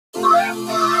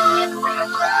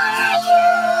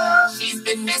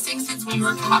missing since we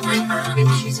recovered her. Maybe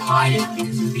she's hiding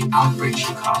because of the outbreak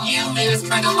she caused. You made us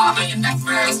try to lava in the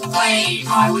first place.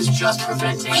 I was just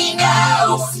preventing. We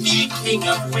know! Speaking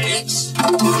of which...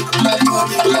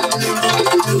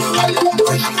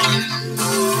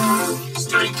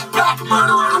 Stay back,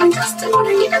 murderer! I just did what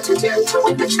I needed to do to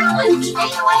win the challenge.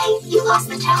 Anyway, you lost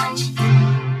the challenge.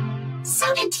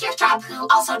 So did Teardrop, who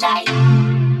also died.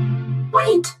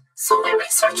 Wait, so my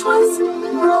research was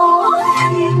wrong.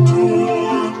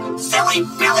 Silly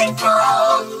Billy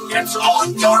Girl! It's all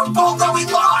your fault that we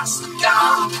lost!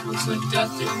 Looks like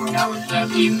death didn't work out without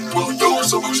you. Well, your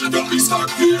solution got me stuck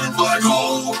here, black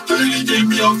hole. They gave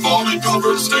me a falling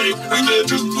covered state, and then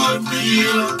just put me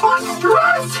here. But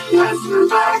Gracie has your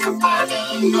back,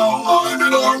 buddy. No, I'm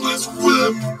an armless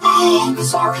whip. Oh.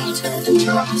 Sorry to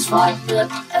interrupt this fight, but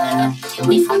can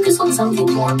we focus on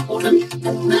something more important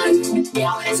than that?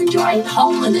 Now there's a giant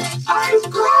hole in it. I'm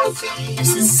Gracie.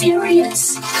 This is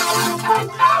serious. And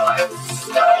now I'm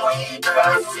Snowy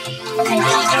Gracie.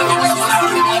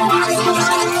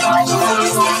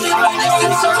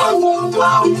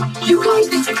 You guys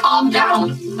need to calm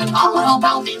down, and I'll help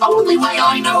out the only way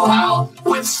I know how,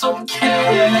 with some cake.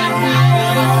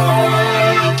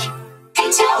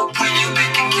 Hey, Joe, can you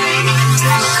make a cake?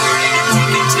 Decorate it,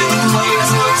 take it to the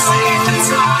place where it's safe and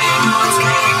time. Let's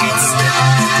make it stay.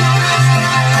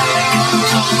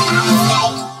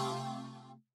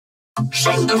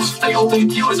 Shame those failed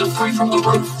debuts as a free from the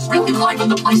roof. Really liven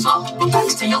the place up, but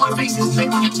thanks to yellow faces,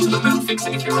 taking it to the moon,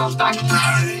 fixing it heroes back.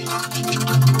 Hey. It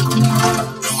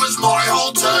was my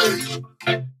whole day.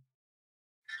 Okay.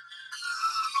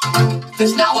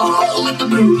 There's now a hole in the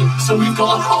moon, so we've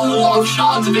got a whole lot of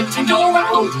shards of it to go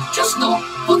around. Just know,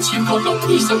 once you've got a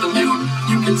piece of the moon,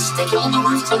 you can stick it on the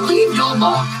roof to leave your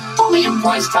mark. Only in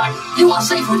price tag, you are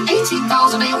safe with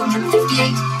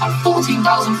 18,858 and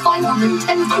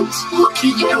 14,510 votes. Look at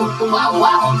you! Wow,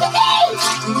 wow! Hey!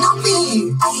 Not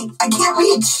me! I can't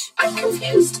reach! I'm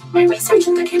confused. My research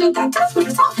indicated that deathwood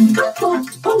is often good luck,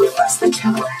 but we lost the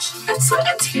challenge. And so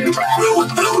did Teardrop.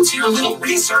 Boo to your little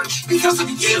research! Because of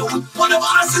you, one of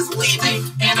us is leaving,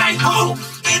 and I hope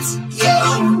it's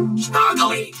you!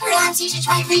 Snuggly! Perhaps you should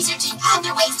try researching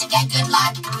other ways to get good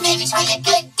luck. Maybe try a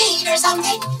good deed or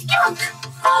something. Yuck!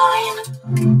 Fine!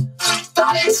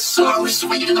 That is so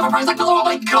sweet, and the surprise like, oh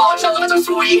my gosh, that was so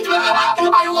sweet!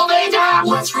 I love it!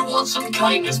 Let's reward some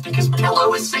kindness, because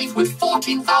Pillow is safe with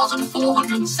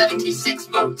 14,476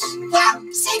 votes. Wow,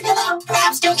 say Pillow,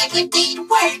 perhaps doing a good deed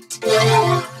worked.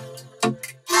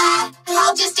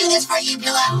 I'll just do this for you,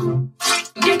 Pillow.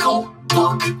 Nickel,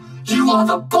 look, you are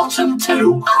the bottom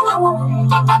two.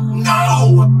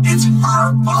 No, it's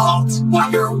her fault.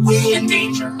 Why are we in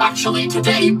danger? Actually,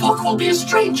 today, Book will be a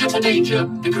stranger to danger,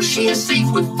 because she is safe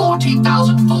with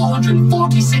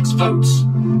 14,446 votes.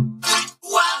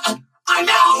 What? I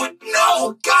know!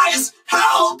 No! Guys,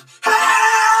 help! Help!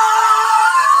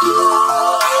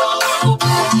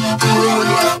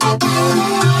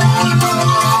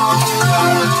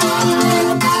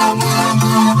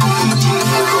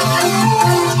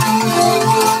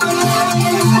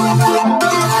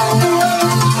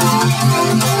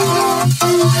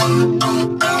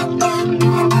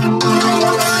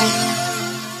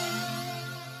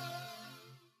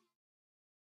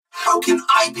 How can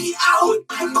I be out?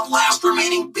 I'm the last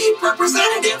remaining beep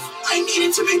representative. I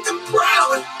needed to make them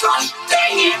proud. Gosh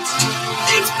dang it!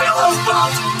 It's Billow's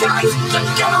fault. Guys,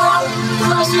 just get her out.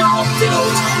 Or else you're all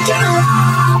doomed. Get her out!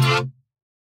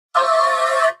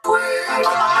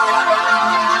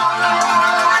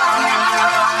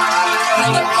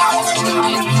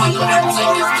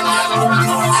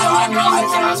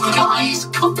 Guys,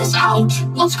 cut this out.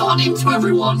 What's gone into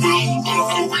everyone?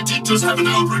 Well, we did just have an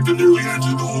outbreak that nearly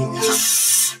ended the whole...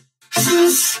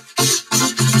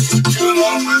 Get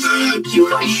on with it! You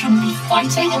guys shouldn't be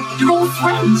fighting. You're all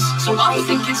friends. So I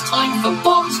think it's time for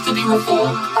bombs to be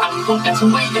reformed. And what better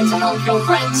way than to help your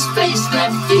friends face their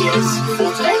fears?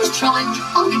 For today's challenge,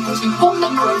 I'll be putting one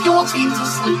member of your team to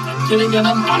sleep and giving them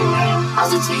a nightmare.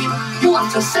 As a team, you'll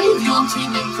have to save your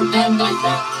teammate from their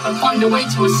nightmare and find a way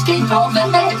to escape out of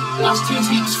their head. Last two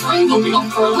teams free will be up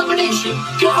for elimination.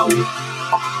 Go!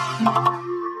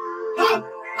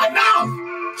 I'm out!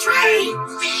 Tree!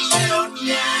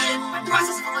 Reunion!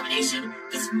 Process of elimination.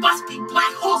 This must be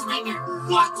Black Hole's nightmare.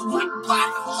 What would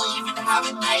Black Hole even have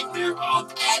a nightmare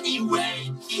of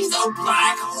anyway? He's a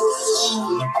black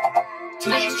hole!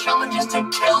 Today's challenge is to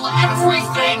kill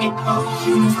everything. Oh,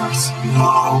 universe.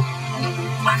 No!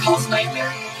 Black Hole's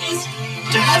nightmare is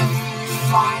Death!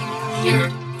 fine.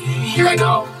 Here I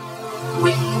go.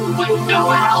 With no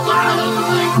help.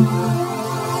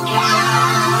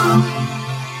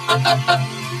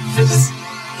 This is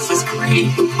Hurry,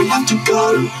 we have to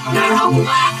go now.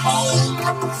 Black hole.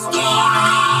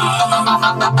 Stop.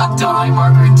 Die,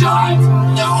 Margaret, die.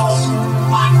 No.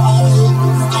 Black hole.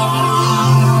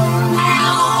 Stop.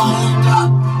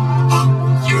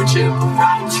 Help. You too.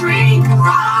 Run, tree,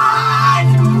 run.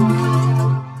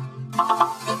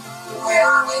 Where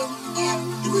are we? And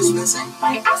who's missing?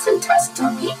 My acid test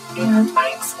dummy and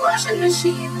my explosion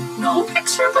machine. No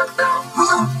picture book though.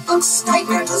 Looks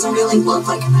nightmare doesn't really look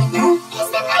like a nightmare. Is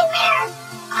the nightmare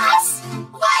us?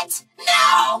 What?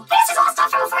 No! This is all stuff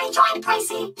from before you joined,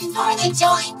 Pricey. Before they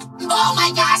joined? Oh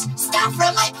my gosh, stuff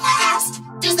from my past!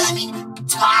 Does that mean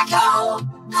taco?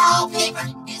 No, paper.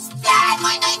 Is that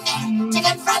my nightmare? To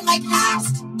confront my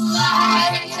past?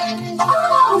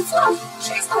 Oh, Fluff,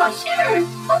 she's not here.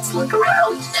 Let's look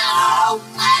around. No!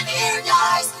 I'm here,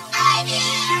 guys! I'm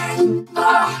here!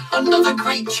 Another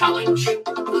great challenge.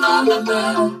 La la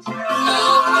la. La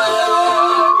la.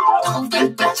 Oh,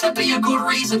 that better be a good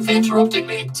reason for interrupting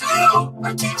me. Two!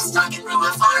 Our team's stuck in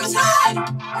Robot Flower's head!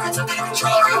 We're in some kind of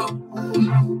control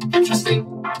room! Interesting.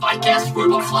 I guess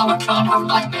Robot Flower can't have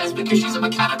nightmares because she's a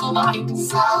mechanical mind.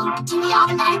 So, do we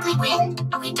automatically win?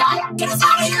 Are we done? Get us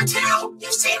out of here, too!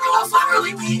 You've seen Robot Flower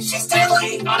lately! She's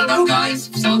deadly! I don't know, guys.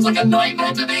 Sounds like a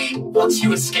nightmare to me. Once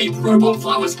you escape Robot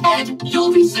Flower's head,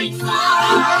 you'll be safe.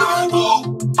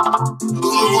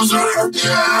 Loser!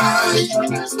 Yay!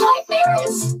 Winner's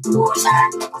nightmares. Loser.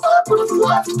 I would have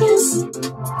loved this.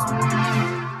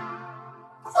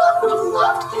 I would have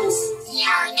loved this.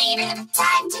 You're needed.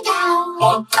 Time to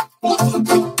go.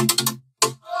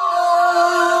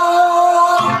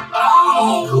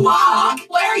 Oh, Locke!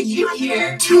 Why are you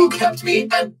here? Two kept me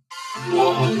and...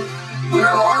 Whoa. Where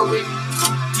are we?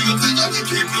 Do you think I can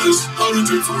keep this? How did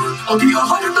you for it? I'll give you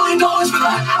 $100 million for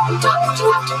that. How dumb would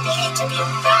you have to be in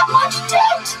that much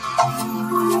debt?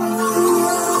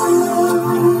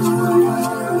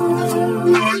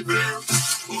 Nightmare.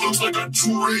 Looks like a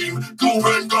dream. Go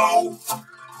and go.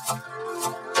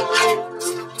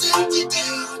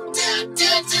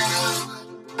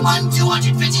 I'm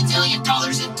 $250 million in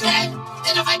debt.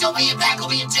 And if I don't pay it back, I'll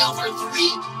be in jail for 3.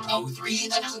 Oh, 3?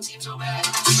 That doesn't seem so bad.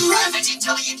 15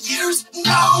 billion years?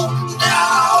 No!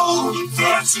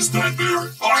 That's his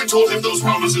nightmare. I told him those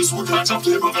promises would catch up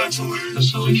to him eventually. The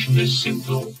solution is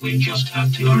simple. We just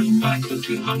have to earn back the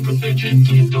 $200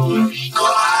 million.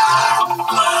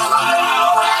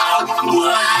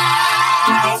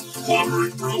 Enough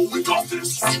blubbering, bro. We got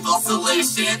this. Simple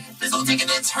solution. This'll take an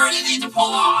eternity to pull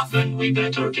off. Then we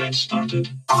better get started.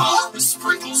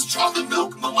 Sprinkles, chocolate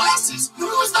milk, molasses.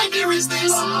 Whose nightmare is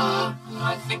this?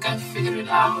 I think I figured it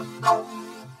out.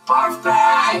 Barf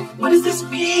bag! What does this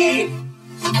mean?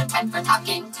 No time for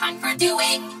talking, time for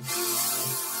doing.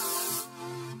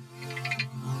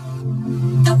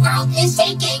 The world is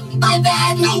shaking. My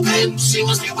bad. No, babe. She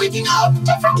must be waking up.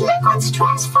 Different liquids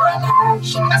transform her.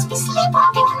 She must be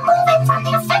sleepwalking and moving from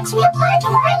the effects we apply to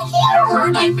her in here. Her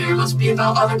nightmare must be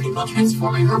about other people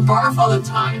transforming her barf all the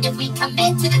time. If we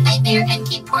commit to the nightmare and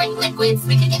keep pouring liquids,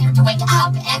 we can get her to wake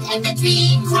up and end the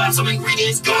dream. Grab some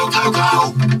ingredients. Go, go,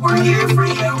 go. We're here for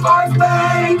you, barf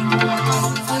bag.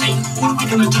 Honey, what are we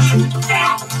gonna do?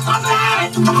 Dad, I'm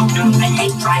bad. Oh no, I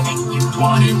hate driving. You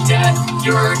wanted death.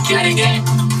 You're getting it.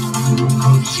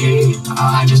 Oh gee,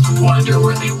 I just wonder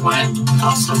where they went.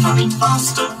 Pasta, honey,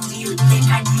 pasta. Do you think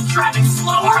I'm driving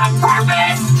slower on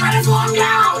purpose? Try to slow him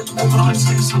down. I'd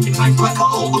say something like, Black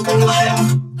hole, look over there.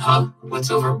 huh? What's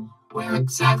over? Where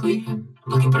exactly? I'm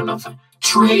looking for enough.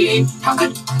 Tree, how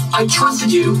could I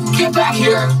trusted you? Get back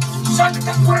here. Suck at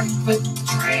that work, but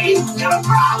Tree, you have a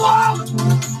problem.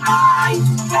 I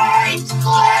hate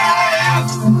Cliff.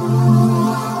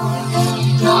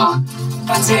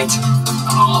 That's it.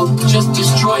 I'll just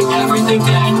destroy everything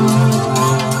then.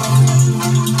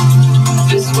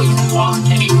 This is what you want,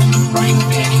 anyway, right,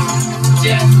 Manny?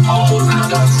 Death all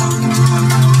around us.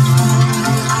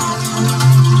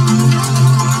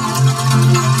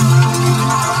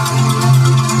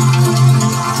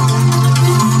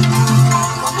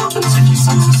 What happens if you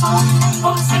set us off?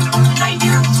 I'll send him the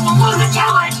nightmare to lose the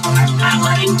challenge. I'm not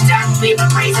letting death be the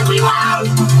reason we loud.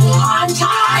 One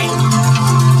time.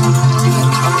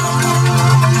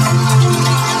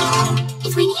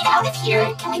 If we need out of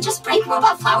here, can we just break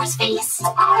Robot Flower's face?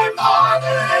 I'm on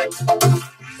it.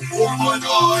 Oh my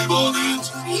god, I'm on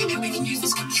it. Maybe we can use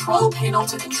this control panel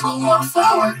to control our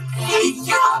flower. Hey,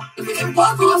 yeah. If we can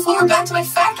walk our flower back to my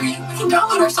factory, we can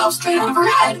download ourselves straight out of her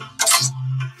head.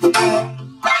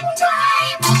 Run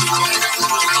time!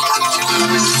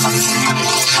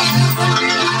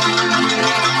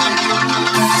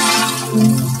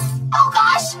 Oh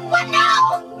gosh, what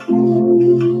now?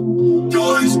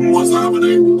 Guys, What's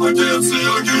happening? I can't see,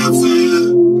 I can't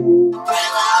see.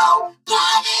 Hello,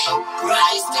 Bobby,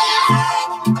 Bryce Dad.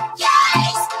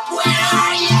 Guys, where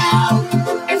are you?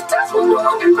 If death will no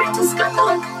longer grant us good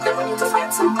luck, then we need to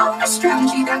find some other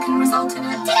strategy that can result in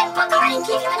it. Didn't Bugatti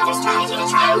give you another strategy to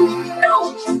try?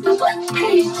 No, the blank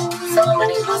page. So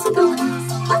many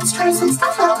possibilities. Let's try some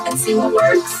stuff out and see what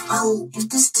works. Well, if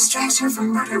this distracts her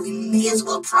from murder, we may as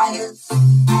well try it.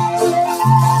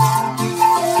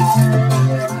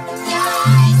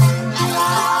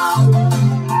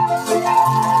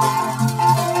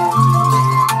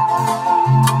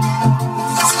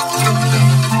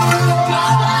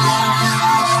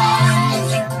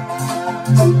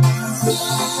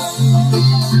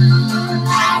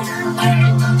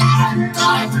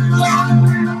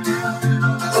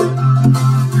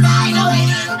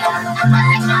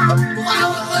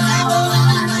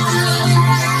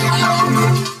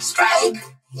 Strike!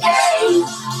 Yay!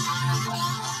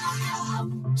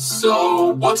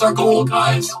 So, what's our goal,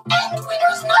 guys? And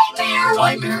winner's nightmare!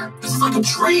 Nightmare. This is like a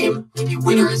dream. Maybe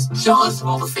Winner is jealous of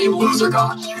all the fame Loser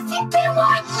got. You think they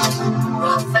want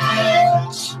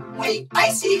revenge? Wait, I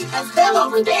see. That's them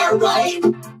over there, right?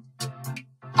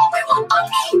 Everyone on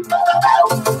me! Go, go, go!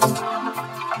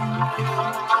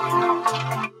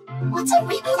 What's a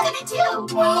reboot gonna do?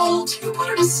 Well, to put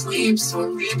her to sleep, so a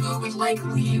reboot would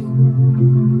likely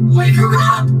wake her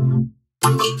up.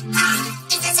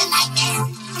 If it's a nightmare,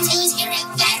 Two's hearing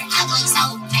their ugly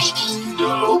soul, baby.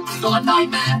 No, not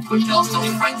nightmare. But you also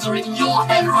many friends are in your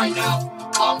head right now.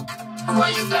 Punk.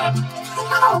 Right in that.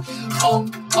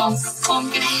 Punk, punk,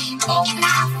 punkity, punk.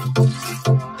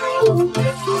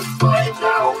 Right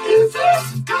now is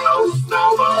it Ghost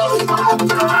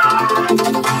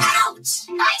Ouch!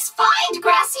 Nice find,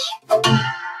 Grassy!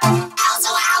 Also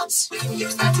ouch! We can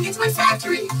use that to get to my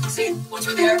factory. See, once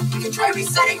we're there, we can try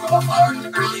resetting Robot Flower to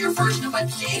an earlier version of my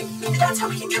game. Maybe that's how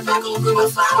we can get back old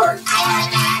Robot Flower. I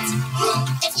heard that!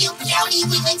 If you beauty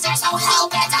weaklings are so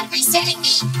hell-bent on resetting me,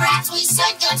 perhaps we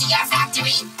should go to your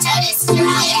factory to destroy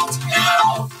it!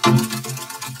 No!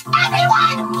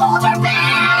 Everyone, hold her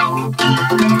back!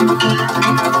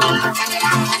 Cut it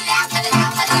out, cut it out, cut it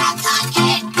out, cut it out, cut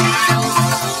it out!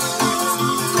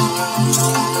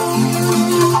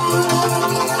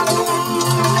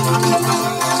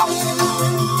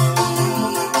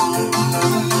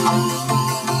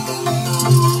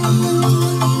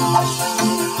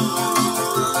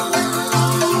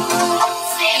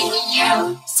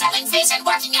 Selling fish and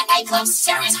working at nightclubs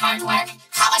sure is hard work.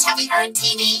 How much have we earned,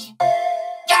 TV?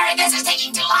 Darn, this is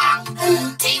taking too long.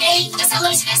 TV, the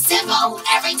solution is simple.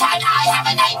 Every time I have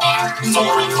a nightmare.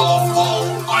 Sorry, Call.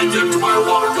 I get to my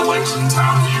water collection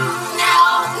town here. No.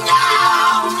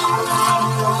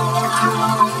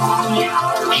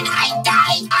 When I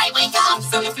die, I wake up.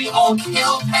 So if we all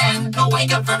kill Pen, he'll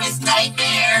wake up from his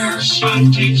nightmare.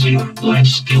 Sounds easy.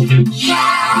 Let's kill him.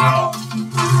 Yeah!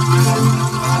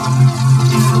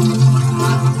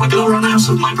 We're gonna run out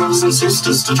of my brothers and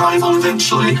sisters to drive on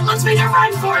eventually. Let's make a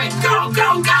run for it. Go,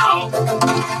 go, go!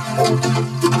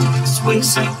 Swing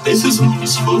set, this isn't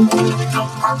useful. Go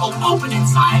purple, open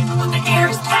inside when the air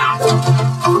is packed.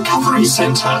 A recovery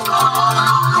center.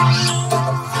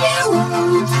 Phew!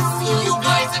 See you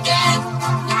guys again.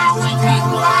 Now we can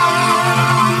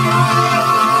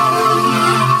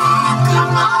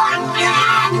Come on,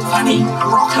 man! Funny,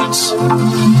 rockets.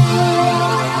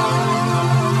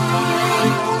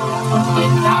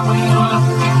 That way up.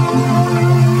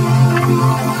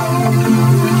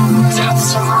 Death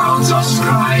surrounds us,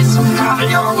 guys. Have it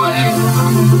your way.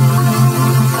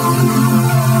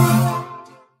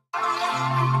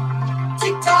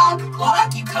 TikTok,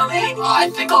 clock, you coming? I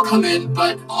think I'll come in,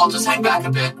 but I'll just hang back a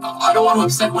bit. I don't want to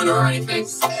upset Winner or anything.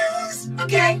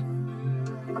 Okay.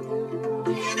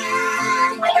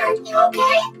 Winner, you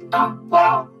okay?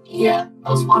 Wow. Yeah, I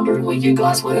was wondering where you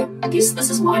guys were. I guess this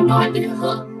is my nightmare,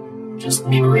 huh? Just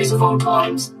memories of old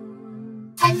times.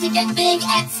 Time to get big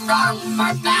and strong,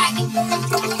 fart bag. Oops,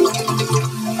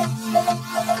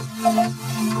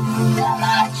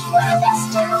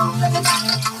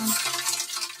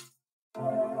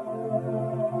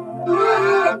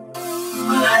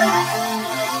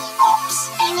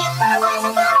 maybe that was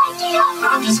a bad idea.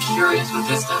 I'm just curious what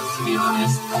this does, to be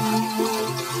honest.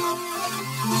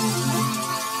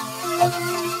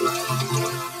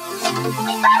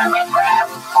 We better regrab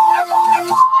more.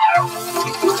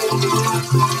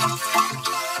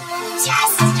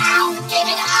 Just now, give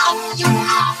it up, you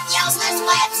useless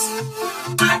wits.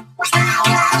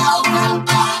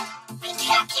 We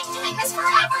can't keep doing this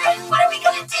forever. What are we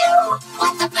gonna do?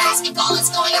 What the basketball is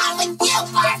going on with you,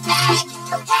 barf bag?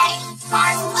 Hey,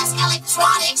 barf plus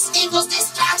electronics equals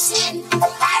distraction.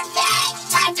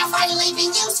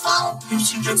 impossible. If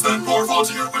she gets that barf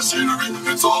onto your machinery,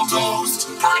 it's all toast.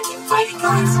 Gotta keep fighting,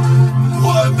 guys.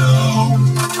 What now?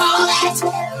 Call it.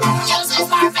 Use this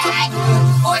barf bag.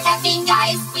 For caffeine,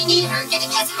 guys. We need her getting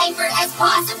as hyper as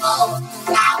possible.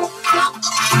 Ow, ow,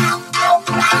 ow, ow,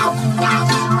 ow,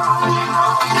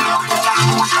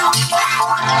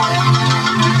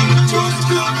 Just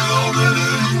kill me already.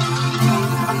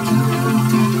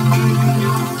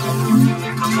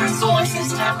 Here comes our solar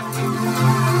system.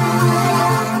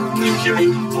 Mercury,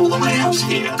 all the way out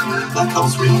here. That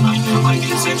comes really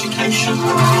ideas education.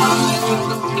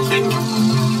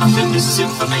 I think this is it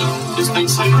for me. It's been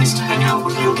so nice to hang out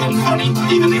with you again, honey,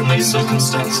 even in these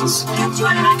circumstances. Get you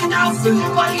in a canal soon,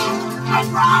 buddy. I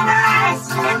promise.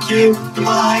 Thank you.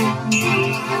 Goodbye.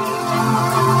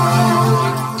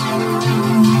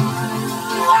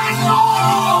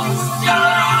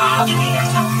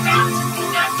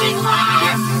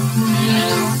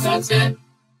 That's it.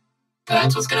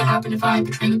 That's what's gonna happen if I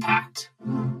betray the pact.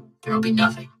 There will be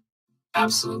nothing.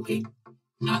 Absolutely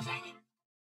nothing.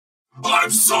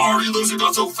 I'm sorry Loser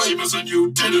got so famous and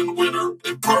you didn't win her.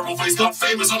 If Purpleface got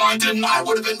famous and I didn't, I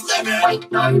would have been livid.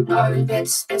 Wait, no,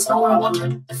 that's not what I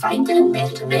wanted. The fame didn't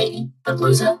matter to me, but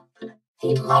Loser,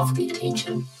 he loved the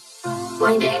attention.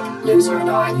 Way back, Loser and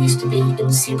I used to be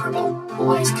inseparable,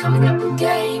 always coming up with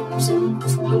games and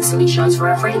performing silly shows for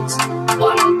our friends.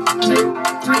 1, 2,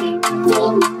 3,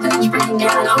 4, who's breaking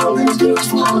down on the stage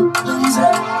floor?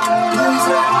 Loser,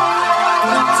 Loser,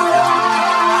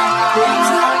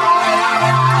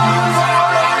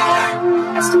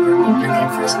 I still remember that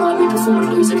first night we performed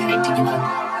Loser came together.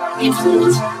 We had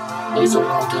flaws, Loser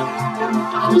loved it.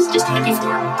 I was just happy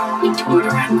for him. We toured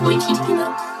around Waikiki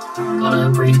together. Got a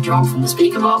brief job from the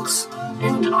speaker box,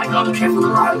 and I got to travel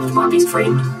around with my best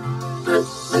friend. But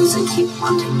Loser kept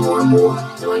wanting more and more,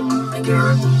 doing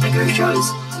bigger and bigger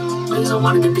shows. Loser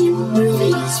wanted to be in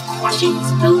movies,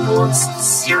 plushies, billboards,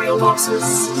 cereal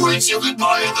boxes. Wait, you could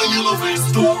buy at the Yellow Face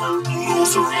store.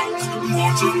 Loser,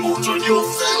 Martin, you'll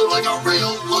feel like a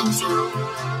real loser.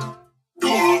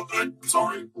 I'm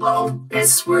sorry. Well,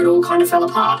 that's where it all kind of fell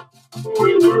apart.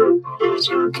 Winner,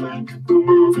 Loser King, the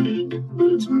movie.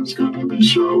 This is gonna be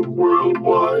shown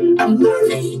worldwide. A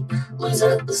movie?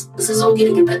 Loser, this is all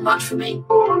getting a bit much for me.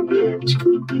 Our names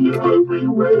could be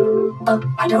everywhere. But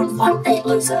I don't want that,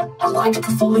 Loser. I like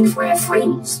performing for our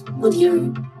friends with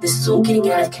you. This is all getting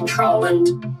out of control, and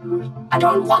I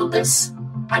don't want this.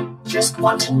 I just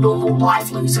want a normal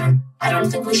life, Loser. I don't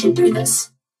think we should do this.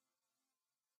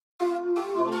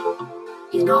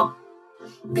 You're not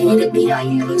mad at me, are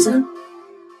you, Loser?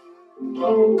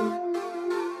 No.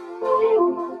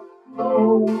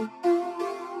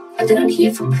 I didn't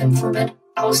hear from him for a bit.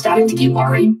 I was starting to get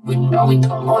worried when I went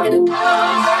online and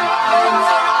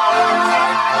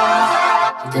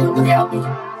he did it without me.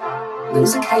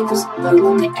 Loser Cake was no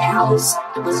longer ours,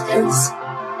 it was his.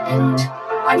 And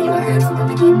I never heard from him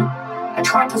again. I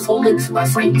tried performing for my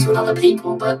friends with other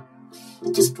people, but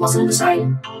it just wasn't the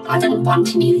same. I didn't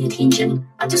want any of the attention.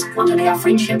 I just wanted our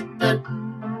friendship, but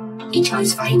he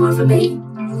chose fame over me.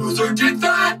 Loser did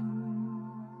that.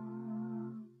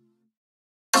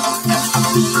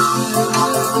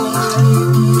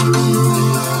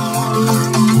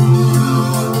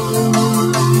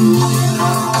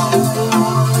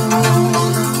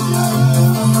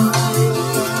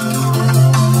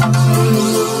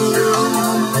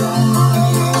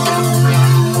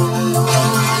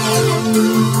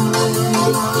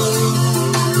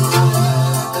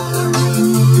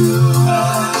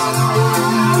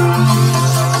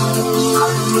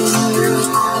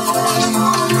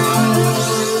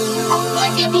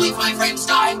 I can't believe my friends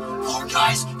died. Poor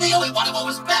guys, they only wanted what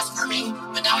was best for me,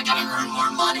 but now I gotta earn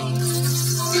more money.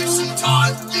 Fishing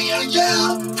time,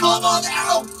 yeah. Come on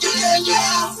out,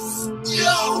 yeah.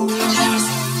 Yo, Yes,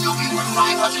 you'll be worth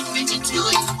 550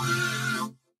 million.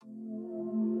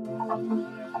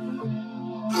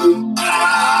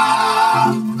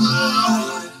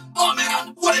 Oh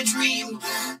man, what a dream.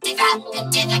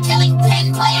 Did the killing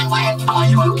pen plan work? Are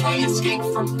you okay? Escape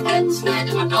from pens, then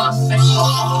I'm nothing.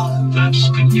 That's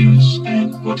good news.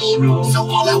 And what's wrong? So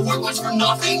all that work was for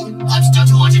nothing? I'm still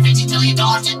 $250 million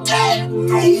in debt.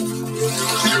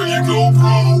 Here you go,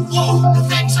 bro. Whoa,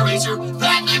 thanks, Eraser.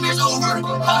 That nightmare's over.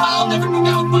 I'll never be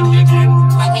out money again.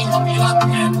 Let me help you up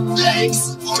again.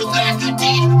 Thanks for that good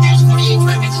deed. Here's $48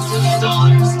 million.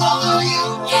 Follow you.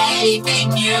 Yay,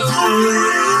 thank you.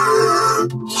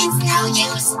 It's no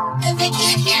use. They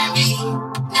can't hear me.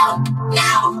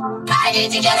 No, I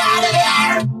need to get out of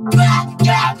here.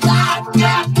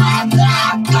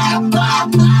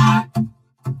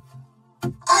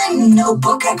 I I'm no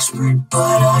book expert,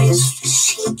 but is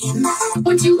she in that?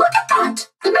 Would you look at that?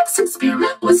 The next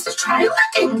experiment was to try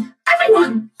licking.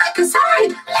 Everyone, lick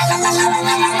aside.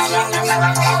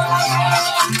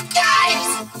 Guys,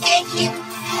 thank you.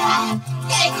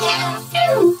 Thank you.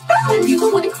 Ew, bad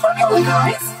people winning formula,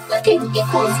 guys. Licking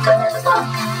equals good luck.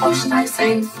 Or should I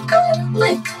say, good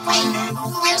lick? Wait,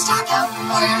 where's Taco?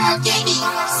 Or Davey?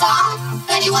 Saw?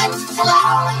 Anyone?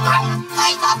 Hello?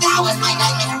 I thought that was my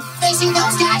nightmare, facing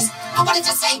those guys. I wanted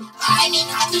to say,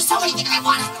 there's so many things I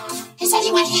wanted. Is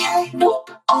anyone here?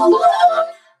 Nope, all alone.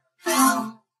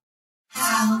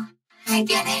 Oh, I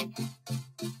get it.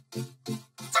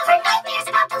 So her nightmares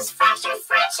about those fractured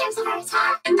friendships of ours,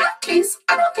 huh? In that case,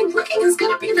 I don't think licking is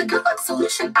gonna be the good luck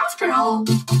solution after all.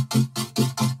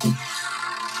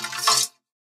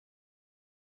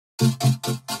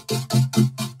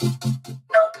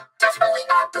 Nope, definitely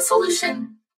not the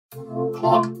solution.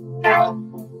 Hawk, Al,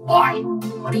 why?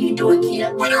 What are you doing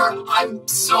here? Winner, I'm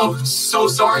so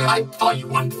sorry. I thought you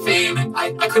won fame, and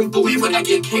I couldn't believe when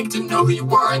Eggy and Cake didn't know who you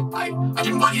were. I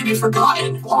didn't want you to be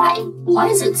forgotten. Why? Why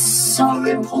is it so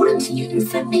important to you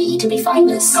for me to be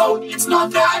famous? No, it's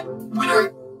not that.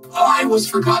 Winner, I was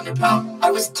forgotten about.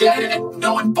 I was dead, and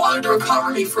no one bothered to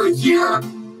recover me for a year.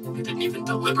 And they didn't even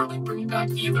deliberately bring me back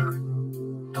either.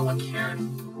 No one cared.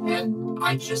 And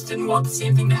I just didn't want the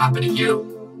same thing to happen to you.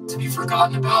 To be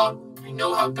forgotten about. I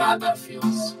know how bad that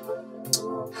feels.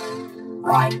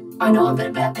 Right, I know a bit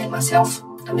about that myself.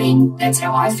 I mean, that's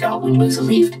how I felt when Loser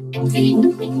left. And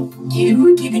then, when you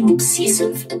were getting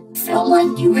obsessive, it felt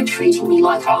like you were treating me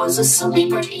like I was a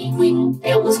celebrity when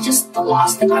that was just the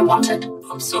last thing I wanted.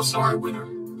 I'm so sorry, Winner,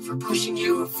 for pushing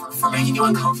you, for making you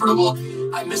uncomfortable.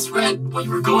 I misread what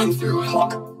you were going through.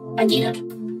 Look, I get it.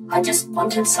 I just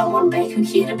wanted someone back who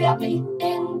cared about me,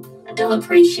 and I do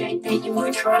appreciate that you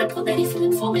were trying to put that effort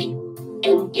in for me.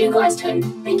 And you guys too.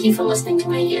 Thank you for listening to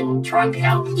me and trying to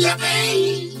help.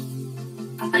 Yippee!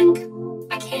 I think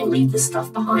I can leave this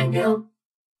stuff behind now.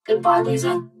 Goodbye,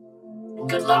 Loser. And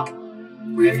good luck,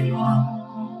 wherever you are.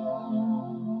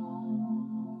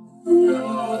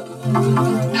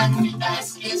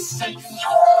 This is safe.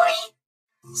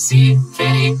 See,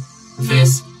 Fanny,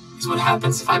 this is what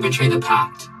happens if I betray the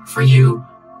pact. For you,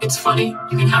 it's funny.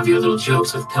 You can have your little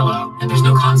jokes with Pillow, and there's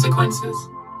no consequences.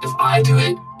 If I do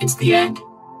it, it's the end.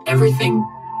 Everything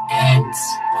ends.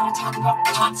 Want to talk about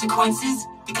consequences?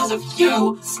 Because of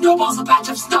you, Snowball's a batch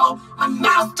of snow. My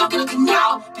mouth stuck in a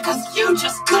canal because you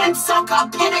just couldn't suck a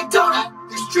panic donut.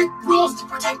 Your strict rules to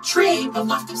protect Tree have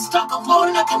left him stuck alone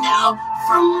in a canal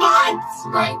for months.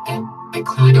 Right, and I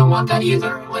clearly don't want that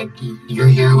either. Like, you're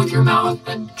here with your mouth,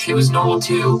 and Tree was normal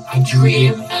too. I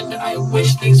dream, and I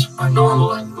wish things are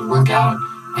normal and would work out.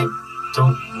 I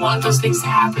don't want those things to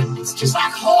happen. It's just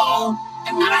black hole.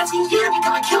 I'm not asking you to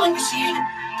become a killing machine,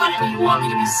 but you want me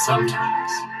to be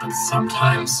sometimes. But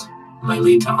sometimes might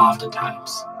lead to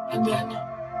oftentimes. And then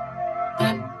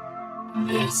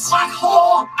this. Black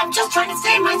hole! I'm just trying to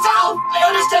save myself! I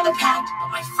understand the pact, but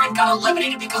my friend got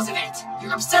eliminated because of it.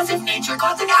 Your obsessive nature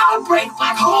caused an outbreak,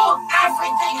 Black hole!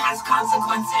 Everything has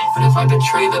consequences. But if I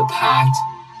betray the pact,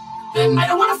 then I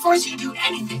don't want to force you to do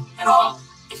anything at all.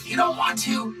 If you don't want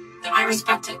to, then I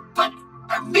respect it. But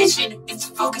our mission is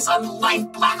to focus on life,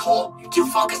 Black hole. You're too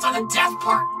focused on the death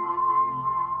part.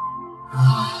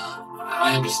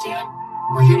 I understand.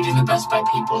 We're here to do the best by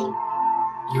people.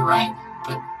 You're right,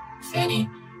 but Fanny,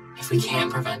 if we can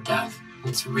prevent death,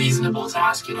 it's reasonable to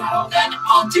ask you to help. Then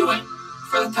I'll do it.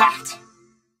 For the pact.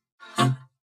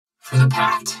 For the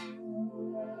pact.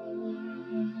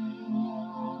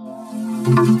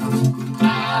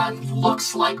 And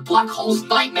looks like Black Hole's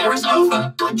nightmare is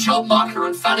over. Good job, Marker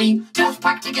and Fanny. Death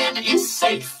pact again is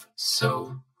safe.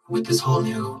 So, with this whole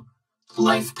new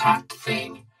life pact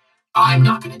thing, I'm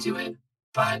not gonna do it,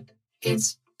 but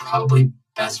it's probably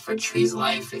best for Tree's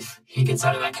life if he gets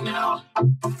out of that canal.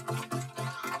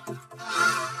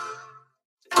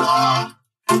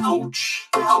 Ouch,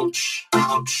 ouch,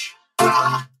 ouch.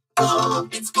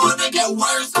 It's gonna get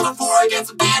worse before it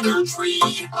gets better,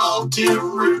 Tree. Oh, dear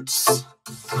Roots.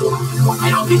 I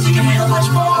don't think you can handle much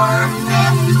more.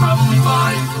 It's probably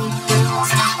fine.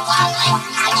 Stop whining.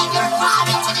 I need your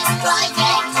mom into this project.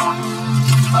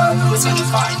 It's gonna be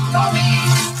fine, not me.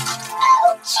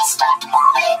 Oh, she stopped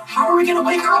moving. How are we gonna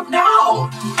wake her up now?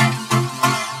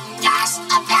 Gosh,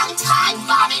 about time,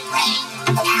 Vomit Rain.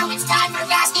 Now it's time for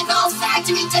Basketball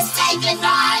Factory to say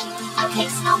goodbye. Okay,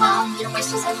 Snowball, Your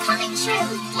wishes are coming true.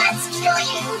 Let's kill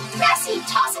you. Grassy,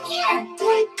 toss him here.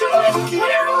 Take good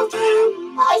care of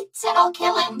him. I said I'll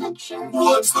kill him, but sure.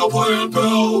 What's the plan,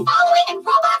 Belle? Following in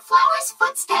Robot Flower's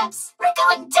footsteps. We're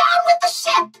going down with the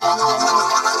ship.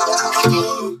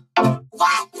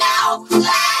 What now?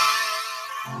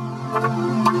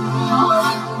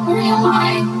 Where am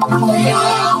I?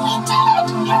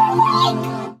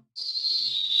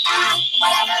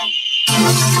 Whatever.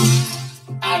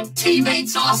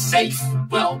 Teammates are safe.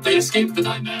 Well, they escaped the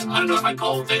nightmare. I don't know if I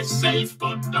call this safe,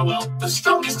 but oh well. The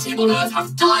strongest team on Earth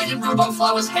have died in Robot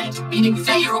Flower's head, meaning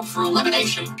they are up for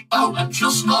elimination. Oh, and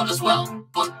just not as well.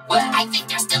 But where? I think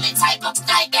they're still inside Book's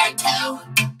nightmare too.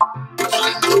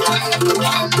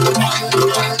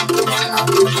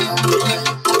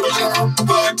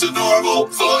 Back to normal,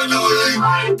 finally!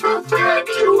 I prepared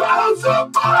you as a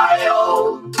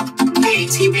pile! Hey,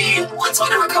 TB, let's try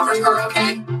to recover her,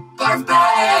 okay? Barf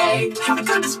bag! Haven't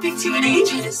gotten to speak to you in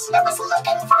ages. I was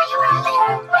looking for you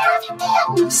earlier. Where have you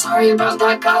been? Sorry about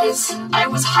that, guys. I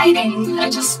was hiding. I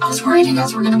was worried you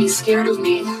guys were gonna be scared of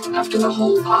me after the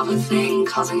whole lava thing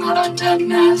causing that undead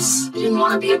mess. I didn't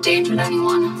want to be a danger to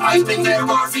anyone. I've been there,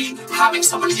 Barfy. Having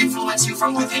someone influence you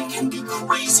from within can be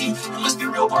crazy. You must be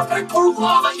real, Barfbag. Pour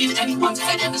lava in anyone's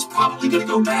head and it's probably gonna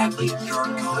go badly. You're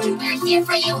good. We're here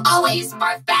for you always,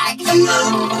 Barfbag. We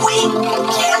can't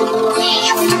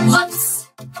leave. Whoops.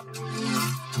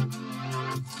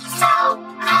 So,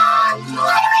 what do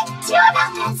I do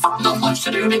about this? Not much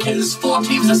to do because 4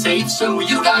 teams are safe, so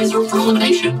you guys are up for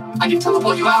elimination. I can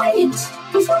teleport you out. Wait,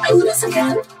 before I lose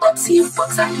again, let's see if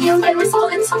Book's idea might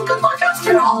result in some good luck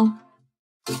after all.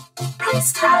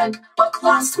 Price tag. Book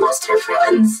lost most her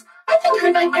friends. I think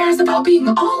her nightmare is about being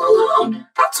all alone.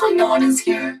 That's why no one is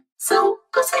here. So,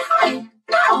 go say hi,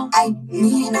 now. I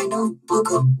know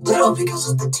Book a little because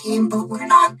of the team, but we're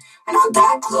not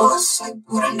that close. I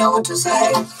wouldn't know what to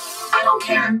say. I don't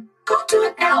care. Go do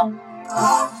it now.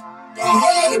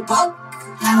 Hey, Book.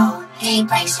 Oh, hey,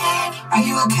 Price Tag. Are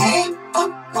you okay?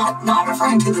 Book, not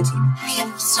referring to the team. I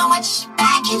have so much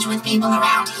baggage with people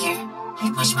around here. I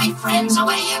push my friends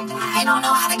away and I don't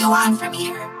know how to go on from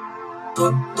here.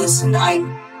 But listen, I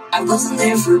wasn't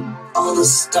there for all the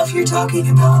stuff you're talking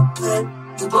about, but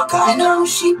the Book I know,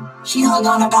 she hung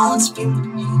on a balance beam with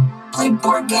me, played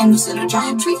board games in a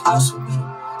giant treehouse with me,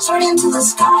 soared into the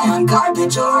sky on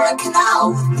garbage or a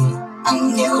canal with me.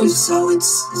 I'm new, so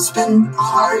it's been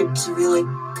hard to really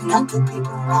connect with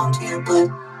people around here, but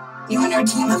you and your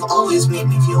team have always made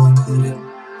me feel included.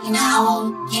 You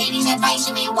know, Katie's advice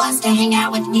to me was to hang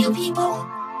out with new people.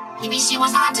 Maybe she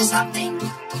was onto something.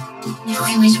 Now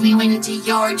I wish we went into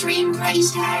your dream,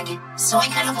 Price Tag, so I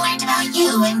could have learned about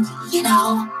you and,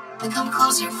 become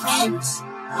closer friends.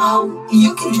 Oh,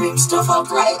 you can dream stuff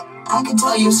up, right? I could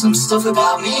tell you some stuff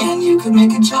about me and you could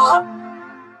make it show up.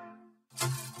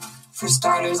 For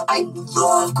starters, I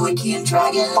love Quickie and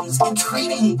Dragons and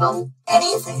trading, well,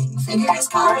 anything. Figures,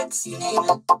 cards, you name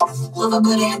it. I love a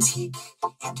good antique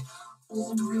and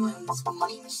old ruins,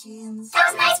 money machines.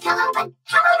 That was nice, Pillow, but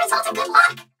how will it result in good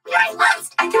luck? We already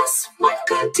lost. I guess one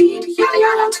good deed, yada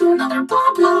yada to another,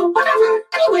 blah blah, whatever.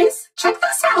 Anyways, check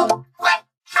this out. What?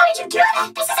 How did you do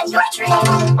that? This isn't your dream.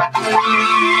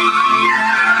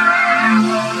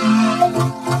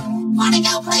 Wanna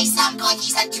go play some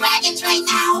Quickies and Dragons right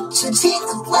now? Cha-ching,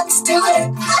 let's do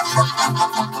it!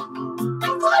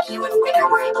 I'm glad you and Winner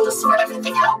were able to sort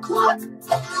everything out, Clock.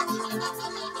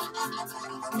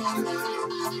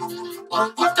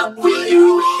 What the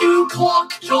you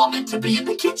clock? You're meant to be in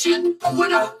the kitchen.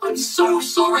 Winner, I'm so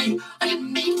sorry. I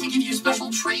didn't mean to give you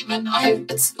special treatment.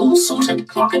 It's all sorted,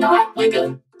 Clock and I. We're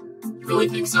good. You really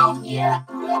think so? Yeah.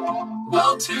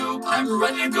 Well, too, I'm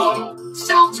ready to go.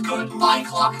 Sounds good. Bye,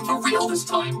 Clock. For real this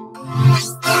time.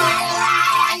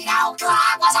 No,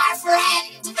 Clock was our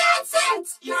friend! That's it!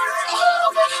 You're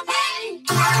all gonna pay!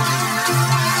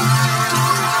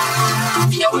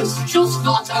 Viewers, just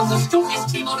not as the strongest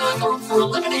team on Earth are up for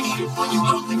elimination, but you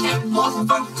only get 1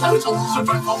 vote total, so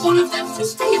vote for one of them to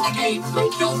stay in the game.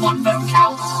 Make your 1 vote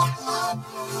count.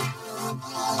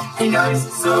 Hey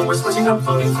guys, so we're switching up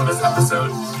voting for this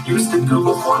episode. Use the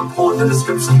Google form poll in the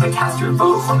description to cast your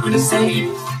vote for who to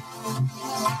save.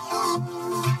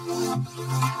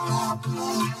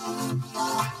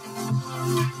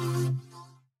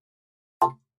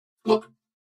 What?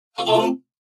 Hello?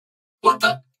 What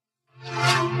the?